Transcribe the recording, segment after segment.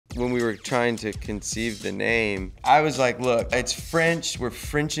When we were trying to conceive the name, I was like, look, it's French, we're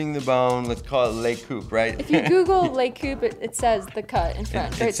Frenching the bone, let's call it LeCoupe, right? If you Google LeCoupe, it says the cut in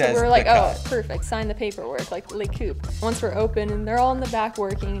French, right? So we're like, oh, perfect, sign the paperwork, like LeCoupe. Once we're open and they're all in the back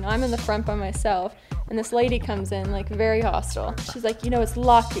working, and I'm in the front by myself, and this lady comes in, like, very hostile. She's like, you know, it's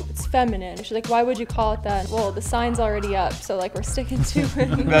LeCoupe, it's feminine. She's like, why would you call it that? Well, the sign's already up, so, like, we're sticking to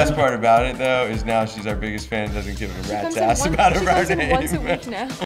it. The best part about it, though, is now she's our biggest fan, doesn't give a rat's ass about her name. She comes in once a week now.